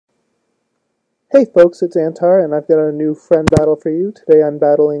Hey folks, it's Antar, and I've got a new friend battle for you. Today I'm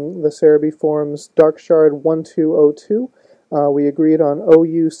battling the Serebii forum's DarkShard1202. We agreed on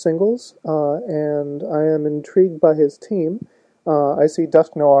OU singles, and I am intrigued by his team. I see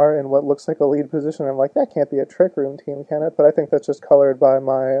Dusk Noir in what looks like a lead position. I'm like, that can't be a Trick Room team, can it? But I think that's just colored by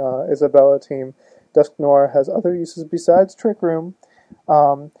my Isabella team. Dusk Noir has other uses besides Trick Room.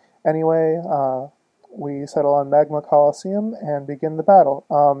 Um, anyway, we settle on Magma Coliseum and begin the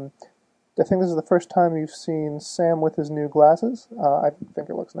battle. I think this is the first time you've seen Sam with his new glasses. I think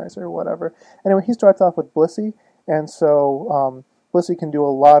it looks nicer, whatever. Anyway, he starts off with Blissey, and so Blissey can do a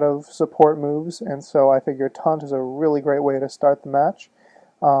lot of support moves, and so I figure Taunt is a really great way to start the match.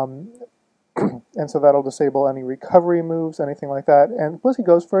 Um, and so that'll disable any recovery moves, anything like that. And Blissey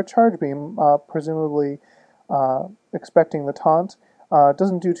goes for a Charge Beam, presumably expecting the Taunt.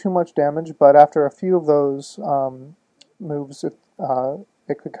 Doesn't do too much damage, but after a few of those moves,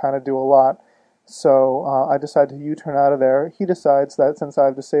 it could kind of do a lot. So I decide to U-turn out of there. He decides that since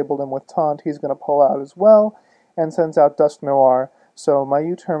I've disabled him with Taunt, he's going to pull out as well, and sends out Dusk Noir. So my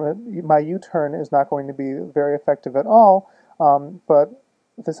U-turn is not going to be very effective at all, but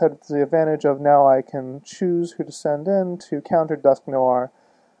this has the advantage of now I can choose who to send in to counter Dusk Noir.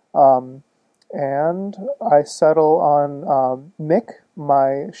 And I settle on Mick,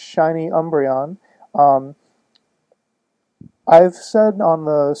 my shiny Umbreon. I've said on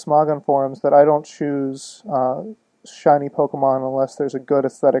the Smogon forums that I don't choose shiny Pokemon unless there's a good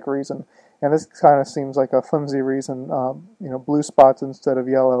aesthetic reason, and this kind of seems like a flimsy reason, blue spots instead of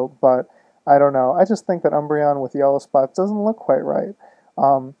yellow, but I don't know. I just think that Umbreon with yellow spots doesn't look quite right.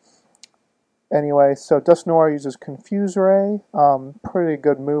 Anyway, so Dusk Noir uses Confuse Ray, pretty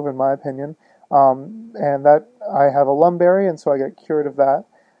good move in my opinion, and that I have a Lumberry, and so I get cured of that,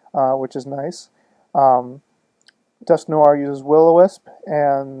 which is nice. Dusk Noir uses Will-O-Wisp,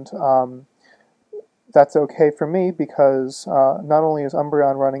 and that's okay for me because not only is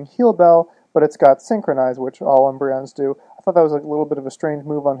Umbreon running Heal Bell, but it's got Synchronize, which all Umbreons do. I thought that was a little bit of a strange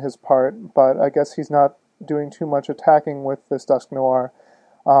move on his part, but I guess he's not doing too much attacking with this Dusk Noir.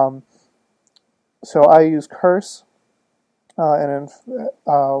 So I use Curse, and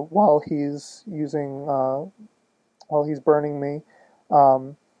while he's burning me.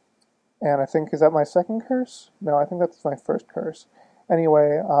 And I think, is that my second curse? No, I think that's my first curse.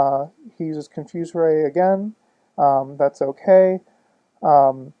 Anyway, he uses Confuse Ray again. That's okay.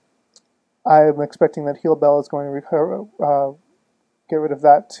 I'm expecting that Heal Bell is going to recover, get rid of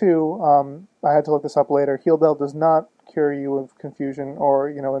that too. I had to look this up later. Heal Bell does not cure you of confusion or,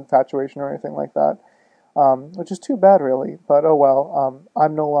 infatuation or anything like that, which is too bad, really. But oh well.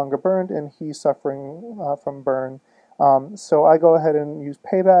 I'm no longer burned, and he's suffering from burn. So I go ahead and use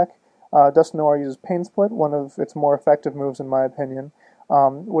Payback. Dusk Noir uses Pain Split, one of its more effective moves in my opinion,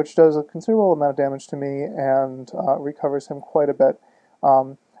 which does a considerable amount of damage to me and recovers him quite a bit.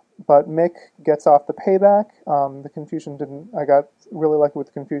 But Mick gets off the Payback. The confusion didn't. I got really lucky with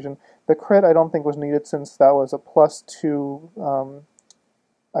the confusion. The crit I don't think was needed since that was a +2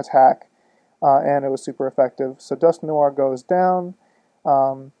 attack, and it was super effective. So Dusk Noir goes down,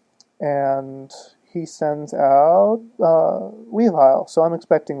 and he sends out Weavile. So I'm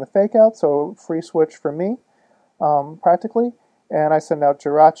expecting the Fake Out, so free switch for me, practically. And I send out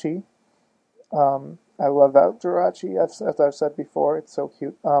Jirachi. I love that Jirachi, as I've said before. It's so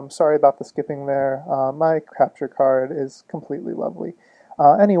cute. Sorry about the skipping there. My capture card is completely lovely.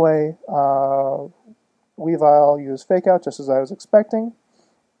 Anyway, Weavile used Fake Out just as I was expecting.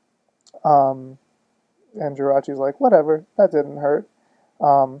 And Jirachi's like, whatever, that didn't hurt.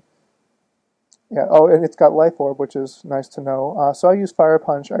 Yeah. Oh, and it's got Life Orb, which is nice to know. So I used Fire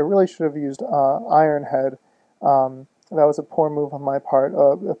Punch. I really should have used Iron Head. That was a poor move on my part.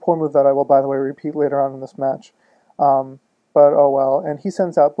 A poor move that I will, by the way, repeat later on in this match. But oh well. And he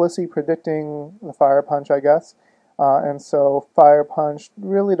sends out Blissey, predicting the Fire Punch, I guess. And so Fire Punch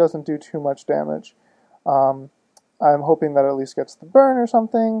really doesn't do too much damage. I'm hoping that it at least gets the burn or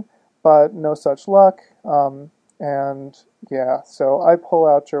something, but no such luck. And yeah, so I pull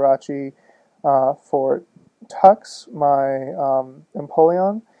out Jirachi for Tux, my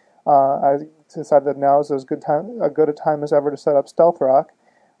Empoleon. I decided that now is as good a time as ever to set up Stealth Rock.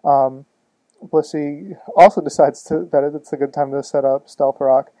 Blissey also decides that it's a good time to set up Stealth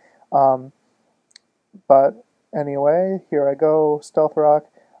Rock. But anyway, here I go, Stealth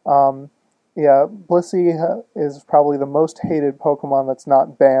Rock. Yeah, Blissey is probably the most hated Pokemon that's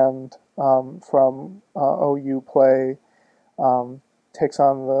not banned from OU play. Takes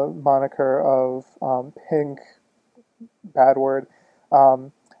on the moniker of Pink Bad Word.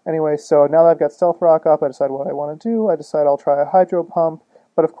 Anyway, so now that I've got Stealth Rock up, I decide what I want to do. I decide I'll try a Hydro Pump,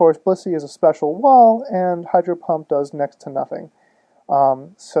 But of course, Blissey is a special wall, and Hydro Pump does next to nothing.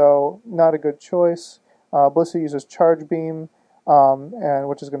 So not a good choice. Blissey uses Charge Beam, and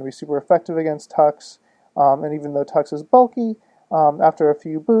which is going to be super effective against Tux. And even though Tux is bulky, after a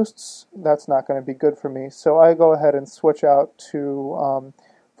few boosts, that's not going to be good for me. So I go ahead and switch out to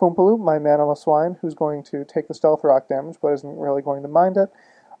Foompaloop, my Manamoswine, who's going to take the Stealth Rock damage, but isn't really going to mind it,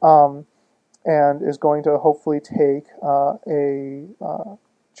 and is going to hopefully take a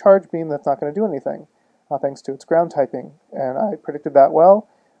Charge Beam that's not going to do anything, thanks to its ground typing. And I predicted that well.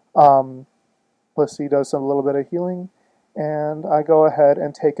 Blissey does a little bit of healing, and I go ahead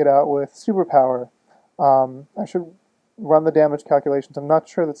and take it out with Superpower. I should run the damage calculations. I'm not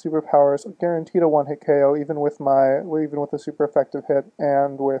sure that Superpower is guaranteed a one-hit KO, even with a super effective hit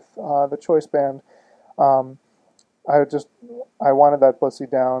and with the Choice Band. I wanted that Blissey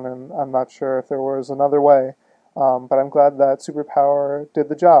down, and I'm not sure if there was another way. But I'm glad that Superpower did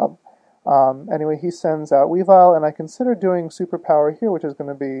the job. Anyway, he sends out Weavile, and I consider doing Superpower here, which is going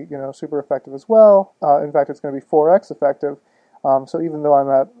to be, super effective as well. In fact, it's going to be 4x effective. So even though I'm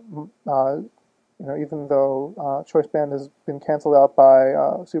at, even though Choice Band has been canceled out by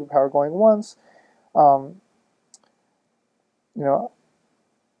Superpower going once,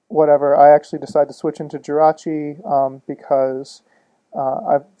 whatever. I actually decided to switch into Jirachi because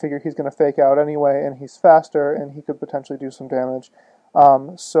I figure he's going to fake out anyway, and he's faster, and he could potentially do some damage.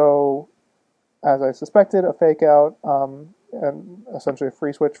 So, as I suspected, a fake out, and essentially a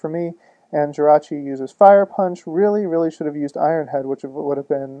free switch for me. And Jirachi uses Fire Punch. Really should have used Iron Head, which would have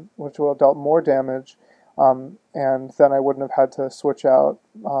dealt more damage. And then I wouldn't have had to switch out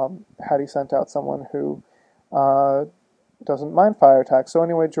had he sent out someone who doesn't mind fire attack. So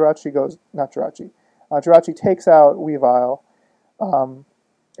anyway, Jirachi takes out Weavile.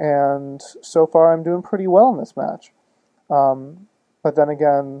 And so far I'm doing pretty well in this match. But then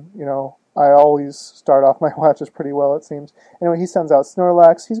again, I always start off my matches pretty well, it seems. Anyway, he sends out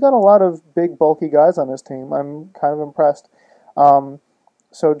Snorlax. He's got a lot of big, bulky guys on his team. I'm kind of impressed. So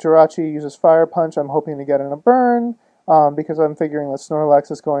Jirachi uses Fire Punch. I'm hoping to get in a burn, because I'm figuring that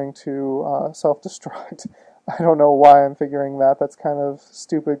Snorlax is going to self-destruct. I don't know why I'm figuring that. That's kind of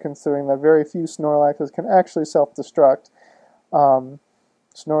stupid, considering that very few Snorlaxes can actually self-destruct.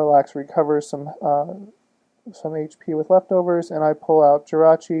 Snorlax recovers some HP with leftovers, and I pull out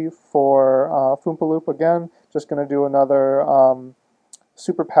Jirachi for Foompaloop again. Just going to do another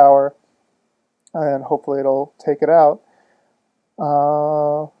Superpower, and hopefully it'll take it out.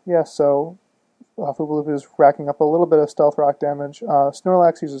 So Foompaloop is racking up a little bit of Stealth Rock damage.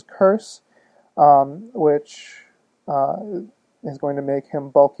 Snorlax uses Curse, which is going to make him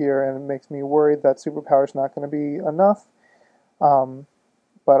bulkier, and it makes me worried that Superpower is not going to be enough.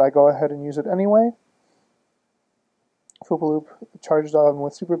 But I go ahead and use it anyway. Foompaloop charged on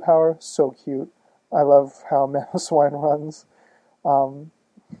with Superpower. So cute. I love how Mamoswine runs.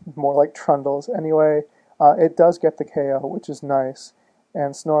 More like Trundles. Anyway, it does get the KO, which is nice.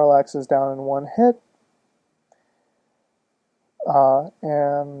 And Snorlax is down in one hit.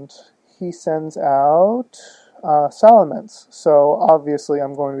 And he sends out Salamence. So obviously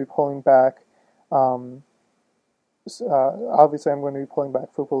I'm going to be pulling back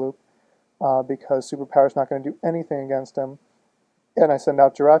Foompaloop, because Superpower is not going to do anything against him. And I send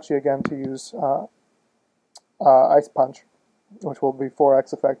out Jirachi again to use Ice Punch, which will be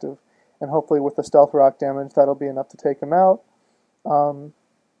 4x effective. And hopefully with the Stealth Rock damage, that'll be enough to take him out.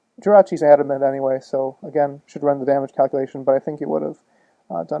 Jirachi's adamant anyway, so again, should run the damage calculation, but I think he would have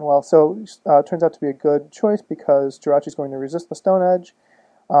done well. So it turns out to be a good choice, because Jirachi's going to resist the Stone Edge,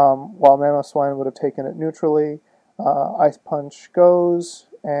 while Mamoswine would have taken it neutrally. Ice Punch goes,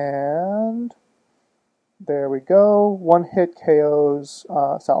 and there we go. One hit KOs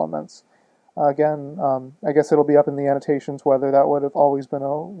Salamence. Again, I guess it'll be up in the annotations whether that would have always been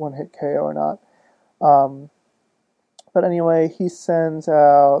a one-hit KO or not. But anyway, he sends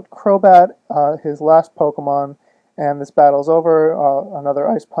out Crobat, his last Pokemon, and this battle's over. Another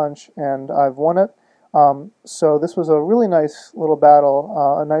Ice Punch, and I've won it. So this was a really nice little battle,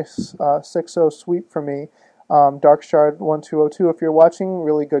 a nice 6-0 sweep for me. DarkShard1202, if you're watching,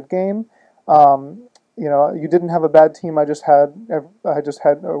 really good game. You didn't have a bad team. I just had a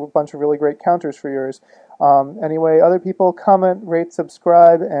bunch of really great counters for yours. Anyway, other people, comment, rate,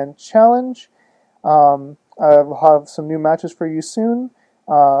 subscribe, and challenge. I'll have some new matches for you soon.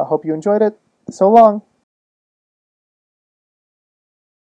 Hope you enjoyed it. So long.